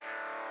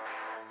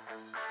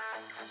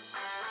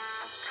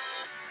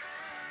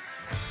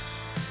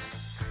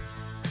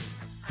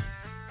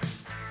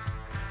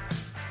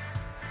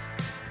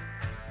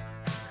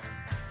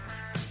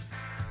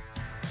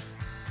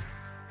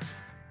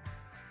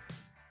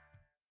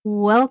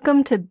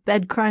Welcome to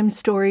Bed Crime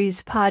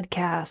Stories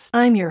podcast.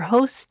 I'm your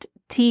host,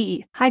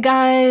 T. Hi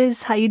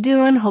guys, how you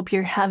doing? Hope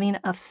you're having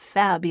a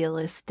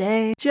fabulous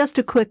day. Just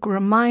a quick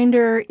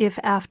reminder, if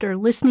after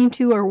listening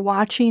to or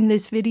watching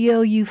this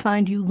video you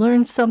find you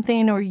learned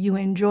something or you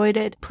enjoyed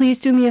it, please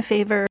do me a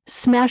favor,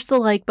 smash the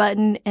like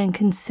button and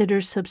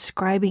consider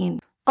subscribing.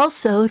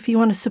 Also, if you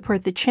want to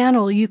support the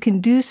channel, you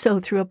can do so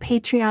through a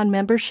Patreon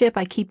membership.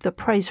 I keep the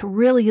price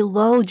really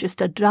low, just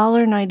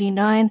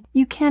 $1.99.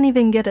 You can't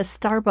even get a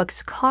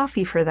Starbucks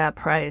coffee for that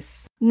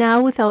price.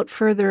 Now, without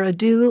further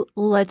ado,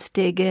 let's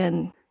dig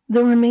in.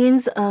 The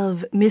remains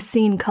of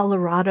missing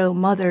Colorado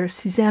mother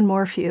Suzanne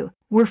Morphew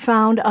were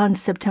found on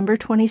September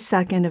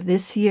 22nd of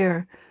this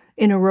year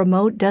in a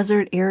remote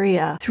desert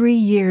area 3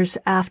 years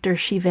after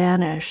she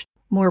vanished.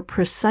 More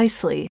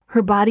precisely,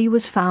 her body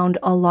was found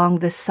along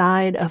the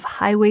side of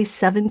Highway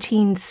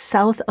 17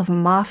 south of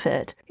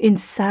Moffett in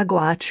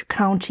Saguache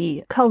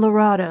County,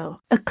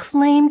 Colorado.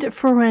 Acclaimed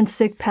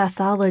forensic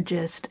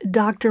pathologist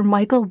Dr.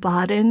 Michael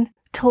Bodden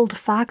told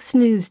Fox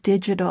News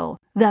Digital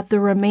that the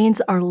remains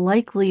are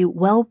likely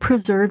well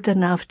preserved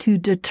enough to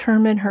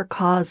determine her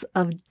cause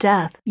of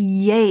death.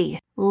 Yay!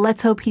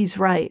 Let's hope he's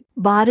right.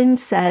 Bodden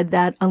said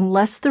that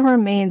unless the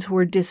remains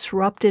were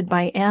disrupted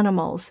by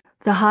animals,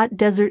 the hot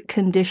desert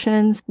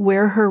conditions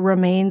where her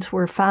remains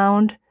were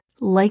found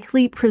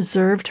likely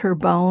preserved her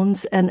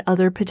bones and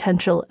other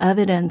potential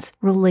evidence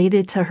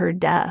related to her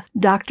death.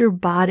 Dr.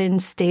 Bodden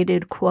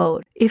stated,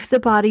 quote, "If the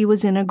body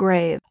was in a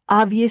grave,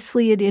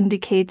 obviously it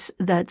indicates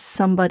that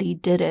somebody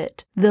did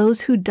it.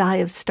 Those who die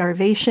of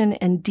starvation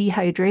and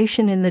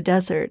dehydration in the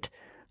desert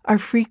are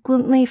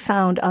frequently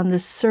found on the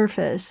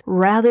surface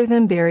rather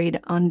than buried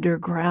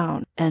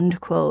underground,"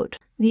 end quote.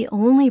 The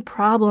only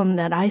problem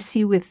that I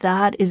see with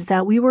that is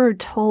that we were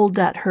told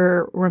that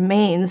her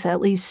remains, at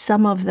least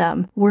some of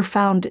them, were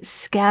found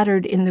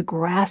scattered in the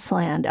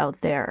grassland out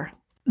there.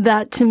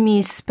 That to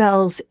me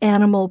spells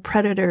animal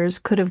predators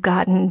could have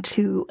gotten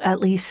to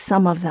at least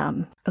some of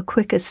them. A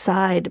quick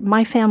aside,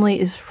 my family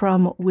is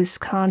from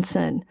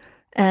Wisconsin,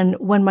 and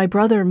when my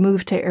brother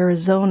moved to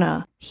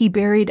Arizona, he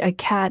buried a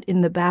cat in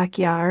the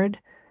backyard.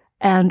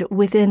 And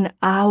within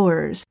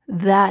hours,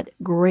 that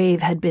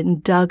grave had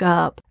been dug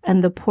up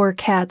and the poor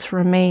cat's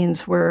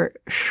remains were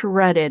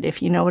shredded,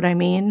 if you know what I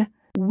mean.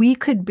 We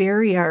could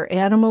bury our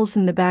animals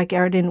in the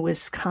backyard in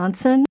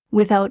Wisconsin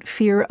without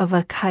fear of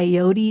a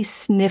coyote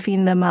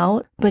sniffing them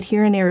out. But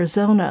here in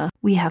Arizona,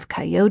 we have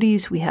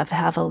coyotes, we have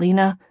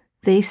javelina.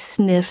 They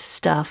sniff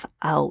stuff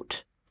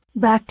out.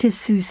 Back to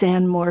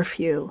Suzanne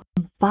Morphew.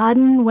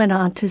 Bodden went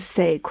on to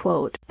say,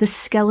 quote, "The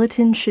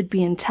skeleton should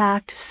be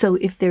intact, so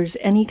if there's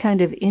any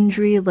kind of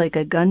injury like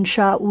a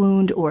gunshot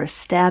wound or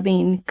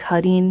stabbing,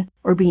 cutting,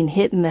 or being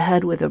hit in the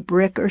head with a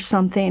brick or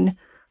something,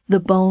 the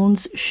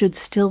bones should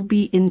still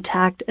be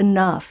intact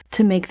enough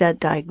to make that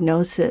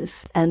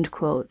diagnosis," end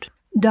quote.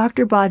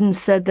 Dr. Bodden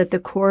said that the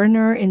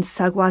coroner in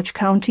Saguache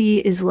County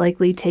is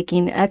likely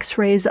taking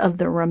x-rays of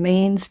the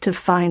remains to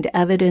find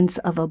evidence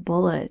of a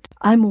bullet.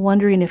 I'm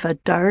wondering if a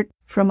dart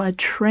from a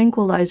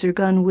tranquilizer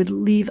gun would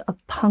leave a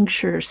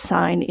puncture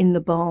sign in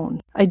the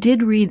bone. I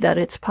did read that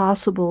it's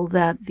possible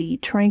that the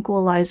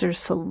tranquilizer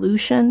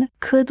solution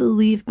could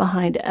leave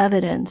behind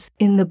evidence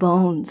in the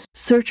bones.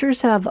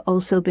 Searchers have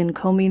also been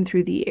combing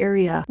through the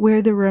area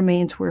where the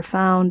remains were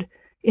found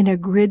in a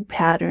grid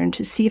pattern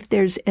to see if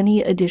there's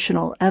any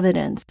additional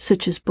evidence,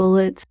 such as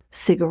bullets,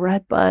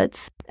 cigarette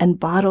butts, and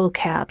bottle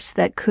caps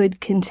that could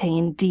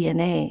contain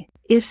DNA.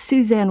 If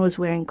Suzanne was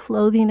wearing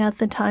clothing at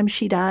the time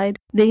she died,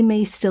 they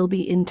may still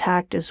be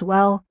intact as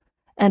well,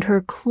 and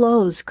her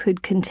clothes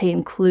could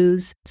contain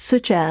clues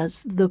such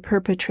as the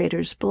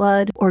perpetrator's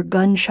blood or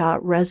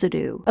gunshot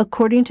residue.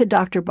 According to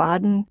Dr.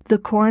 Bodden, the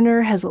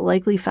coroner has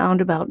likely found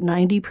about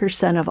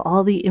 90% of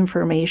all the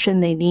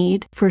information they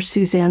need for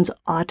Suzanne's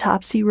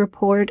autopsy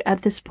report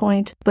at this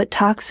point, but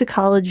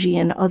toxicology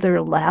and other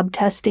lab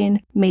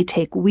testing may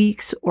take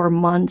weeks or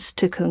months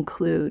to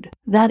conclude.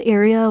 That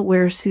area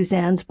where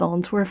Suzanne's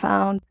bones were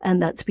found,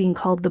 and that's being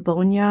called the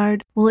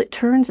boneyard, well, it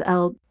turns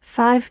out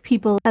 5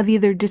 people have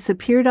either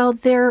disappeared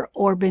out there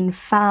or been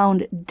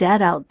found dead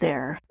out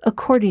there,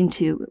 according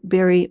to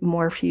Barry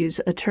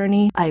Morphew's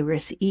attorney,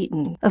 Iris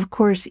Eaton. Of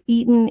course,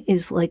 Eaton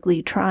is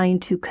likely trying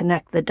to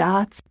connect the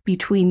dots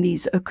between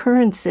these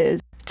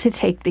occurrences to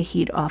take the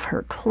heat off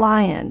her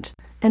client.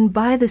 And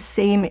by the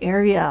same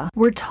area,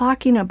 we're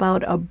talking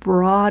about a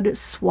broad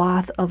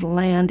swath of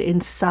land in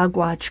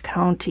Saguache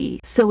County.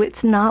 So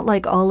it's not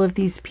like all of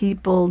these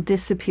people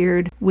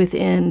disappeared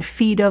within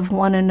feet of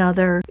one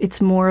another.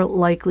 It's more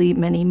likely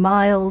many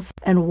miles.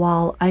 And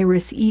while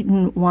Iris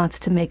Eaton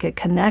wants to make a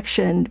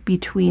connection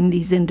between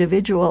these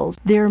individuals,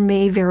 there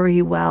may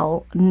very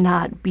well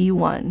not be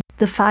one.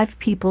 The 5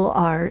 people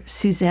are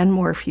Suzanne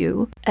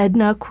Morphew,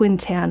 Edna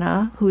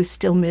Quintana, who is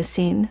still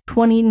missing,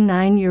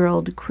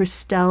 29-year-old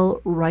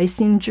Christelle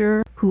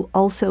Reisinger, who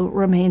also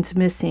remains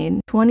missing.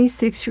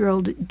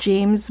 26-year-old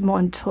James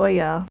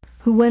Montoya,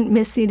 who went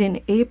missing in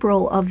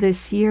April of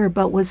this year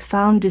but was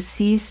found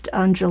deceased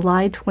on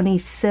July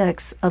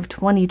 26 of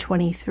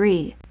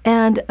 2023.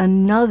 And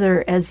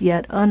another as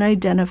yet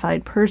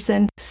unidentified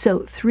person, so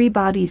 3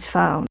 bodies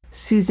found: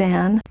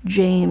 Suzanne,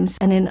 James,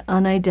 and an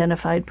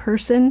unidentified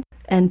person,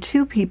 and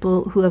 2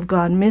 people who have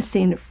gone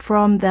missing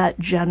from that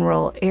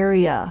general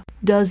area.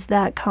 Does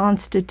that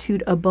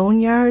constitute a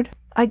boneyard?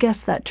 I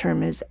guess that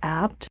term is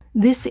apt.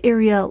 This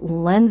area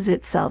lends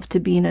itself to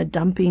being a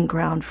dumping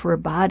ground for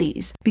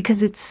bodies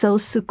because it's so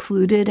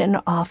secluded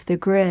and off the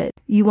grid.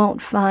 You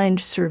won't find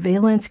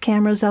surveillance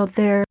cameras out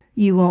there.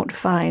 You won't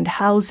find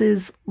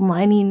houses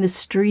lining the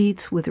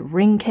streets with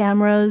ring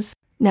cameras.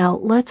 Now,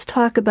 let's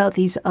talk about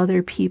these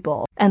other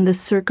people and the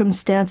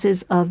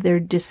circumstances of their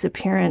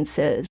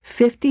disappearances.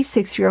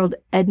 56-year-old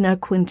Edna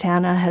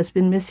Quintana has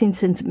been missing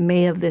since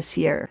May of this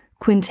year.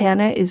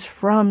 Quintana is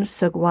from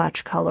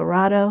Saguache,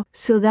 Colorado,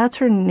 so that's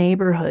her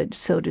neighborhood,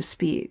 so to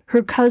speak.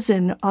 Her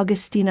cousin,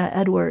 Augustina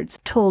Edwards,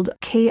 told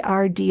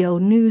KRDO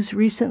News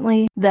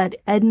recently that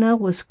Edna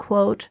was,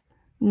 quote,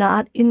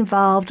 not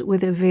involved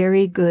with a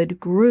very good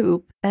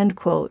group, end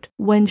quote,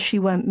 when she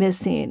went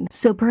missing.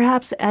 So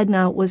perhaps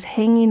Edna was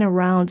hanging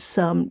around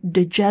some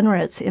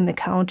degenerates in the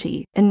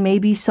county, and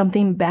maybe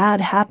something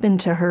bad happened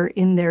to her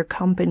in their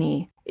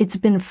company. It's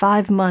been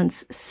 5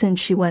 months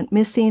since she went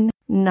missing.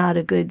 Not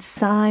a good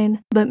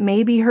sign, but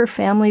maybe her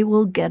family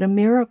will get a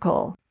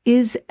miracle.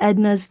 Is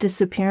Edna's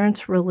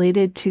disappearance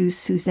related to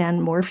Suzanne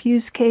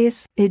Morphew's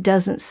case? It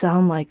doesn't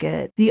sound like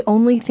it. The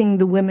only thing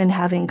the women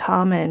have in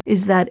common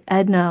is that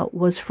Edna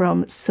was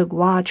from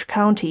Saguache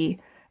County,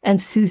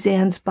 and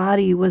Suzanne's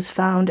body was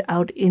found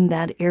out in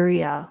that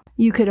area.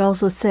 You could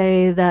also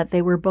say that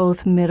they were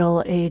both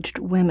middle-aged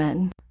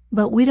women.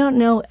 But we don't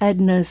know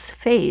Edna's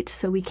fate,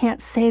 so we can't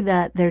say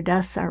that their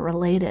deaths are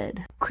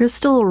related.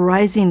 Crystal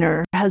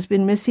Reisinger has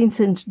been missing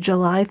since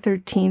July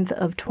 13th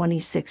of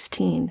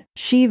 2016.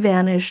 She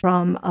vanished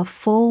from a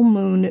full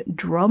moon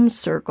drum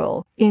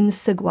circle in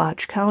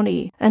Saguache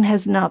County and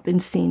has not been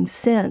seen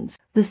since.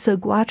 The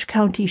Saguache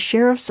County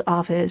Sheriff's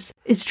Office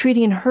is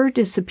treating her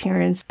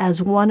disappearance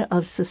as one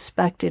of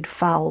suspected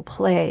foul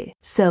play.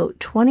 So,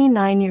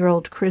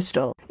 29-year-old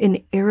Crystal,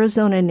 an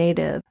Arizona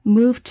native,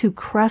 moved to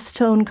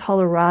Crestone,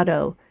 Colorado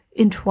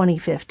in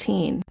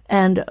 2015.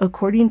 And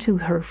according to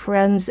her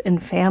friends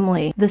and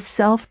family, the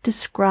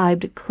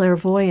self-described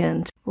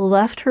clairvoyant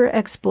left her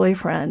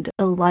ex-boyfriend,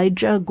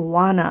 Elijah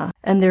Guana,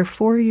 and their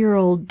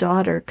 4-year-old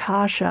daughter,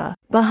 Kasha,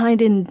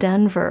 behind in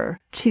Denver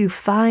to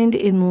find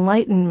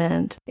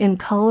enlightenment in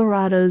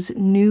Colorado's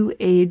New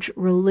Age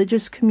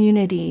religious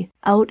community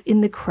out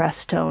in the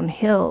Crestone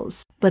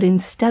Hills. But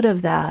instead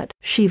of that,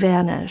 she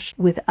vanished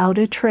without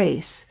a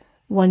trace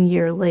 1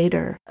 year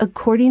later.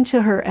 According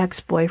to her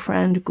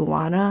ex-boyfriend,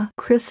 Guana,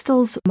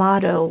 Crystal's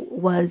motto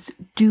was,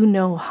 "Do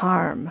no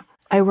harm."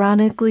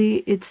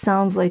 Ironically, it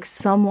sounds like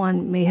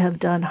someone may have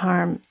done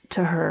harm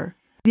to her.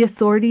 The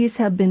authorities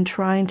have been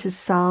trying to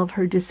solve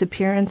her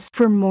disappearance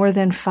for more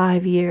than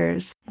 5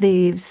 years.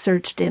 They've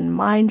searched in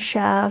mine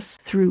shafts,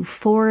 through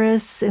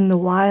forests in the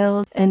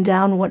wild, and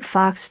down what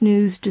Fox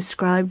News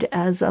described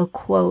as a,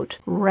 quote,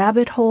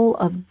 rabbit hole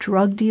of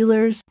drug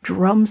dealers,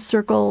 drum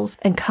circles,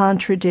 and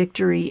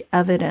contradictory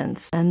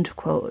evidence, end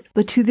quote.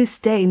 But to this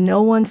day,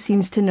 no one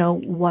seems to know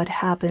what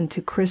happened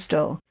to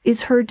Crystal.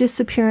 Is her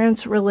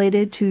disappearance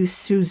related to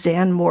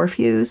Suzanne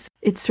Morphew's?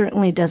 It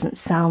certainly doesn't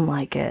sound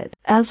like it.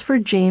 As for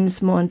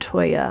James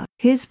Montoya,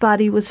 his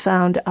body was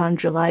found on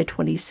July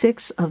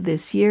 26 of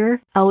this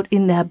year out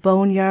in that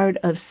boneyard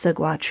of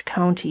Saguache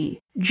County.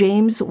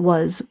 James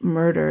was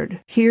murdered.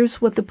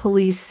 Here's what the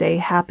police say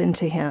happened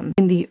to him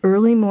in the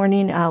early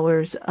morning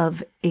hours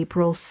of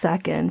April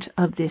 2nd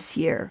of this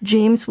year.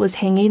 James was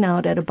hanging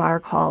out at a bar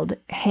called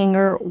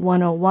Hangar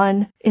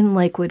 101 in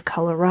Lakewood,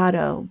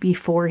 Colorado,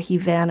 before he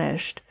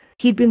vanished.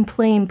 He'd been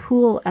playing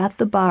pool at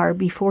the bar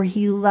before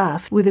he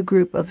left with a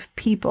group of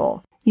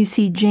people. You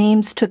see,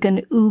 James took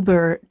an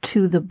Uber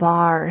to the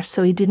bar,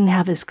 so he didn't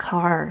have his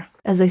car.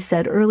 As I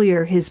said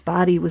earlier, his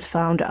body was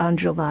found on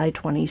July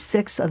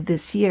 26th of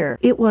this year.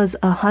 It was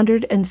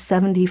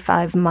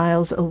 175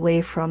 miles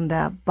away from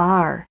that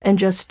bar. And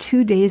just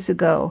 2 days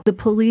ago, the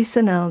police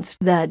announced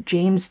that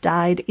James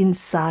died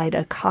inside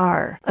a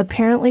car.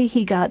 Apparently,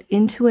 he got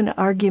into an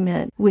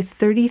argument with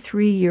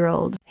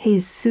 33-year-old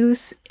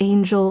Jesus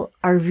Angel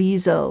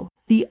Arvizo.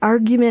 The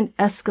argument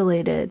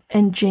escalated,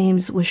 and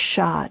James was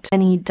shot,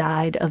 and he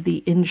died of the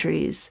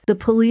injuries. The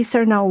police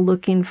are now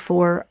looking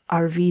for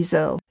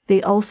Arvizo.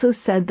 They also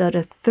said that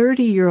a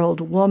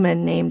 30-year-old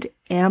woman named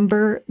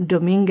Amber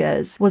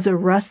Dominguez was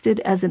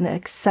arrested as an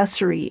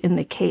accessory in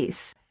the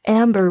case.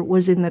 Amber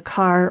was in the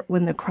car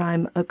when the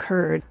crime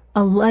occurred.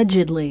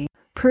 Allegedly,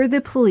 per the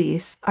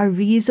police,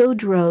 Arvizo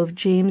drove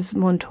James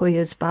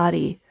Montoya's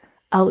body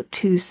out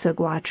to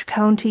Saguache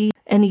County,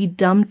 and he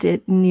dumped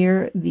it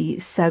near the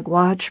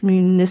Saguache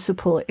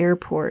Municipal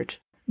Airport.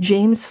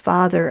 James'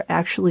 father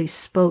actually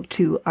spoke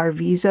to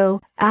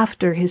Arvizo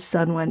after his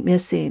son went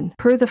missing.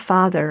 Per the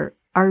father,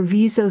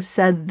 Arvizo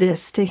said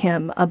this to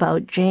him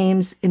about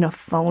James in a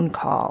phone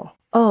call.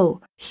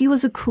 "Oh, he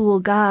was a cool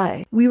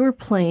guy. We were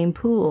playing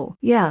pool.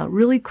 Yeah,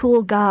 really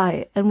cool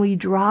guy. And we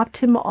dropped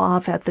him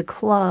off at the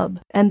club,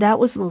 and that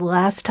was the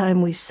last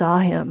time we saw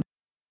him."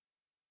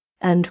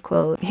 End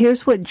quote.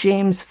 Here's what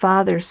James'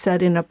 father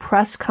said in a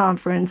press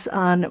conference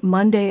on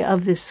Monday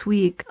of this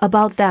week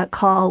about that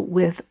call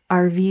with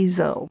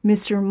Arvizo.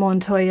 Mr.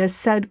 Montoya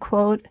said,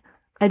 quote,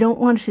 "I don't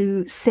want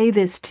to say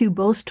this too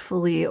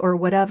boastfully or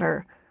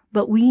whatever,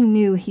 but we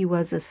knew he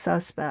was a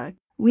suspect.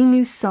 We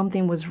knew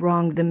something was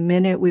wrong the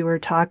minute we were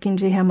talking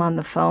to him on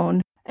the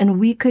phone, and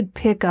we could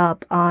pick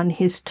up on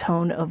his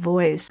tone of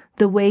voice,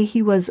 the way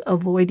he was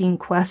avoiding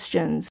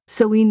questions,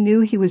 so we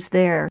knew he was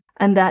there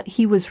and that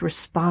he was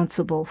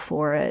responsible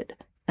for it."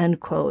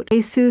 End quote.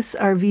 Jesus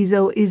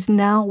Arvizo is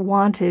now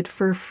wanted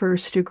for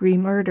first-degree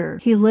murder.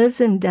 He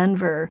lives in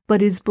Denver,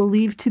 but is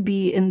believed to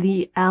be in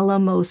the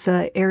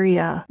Alamosa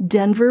area.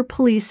 Denver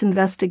police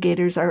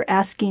investigators are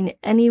asking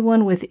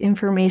anyone with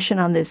information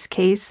on this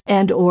case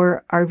and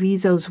or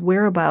Arvizo's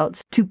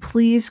whereabouts to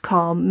please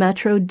call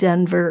Metro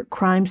Denver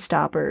Crime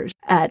Stoppers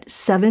at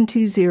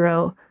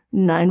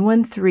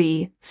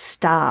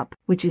 720-913-STOP,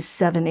 which is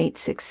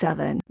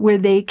 7867, where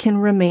they can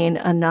remain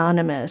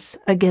anonymous.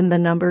 Again, the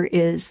number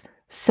is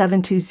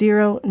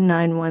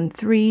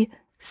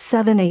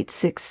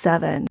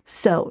 720-913-7867.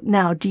 So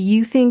now, do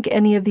you think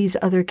any of these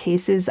other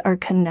cases are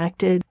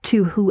connected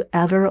to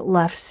whoever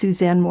left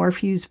Suzanne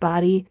Morphew's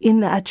body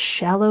in that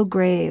shallow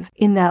grave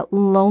in that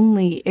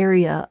lonely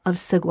area of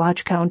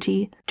Saguache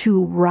County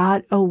to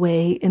rot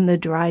away in the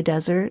dry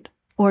desert?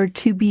 Or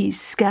to be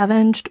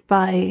scavenged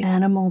by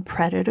animal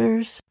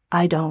predators?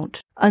 I don't.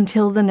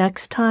 Until the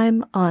next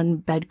time on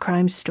Bed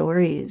Crime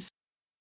Stories.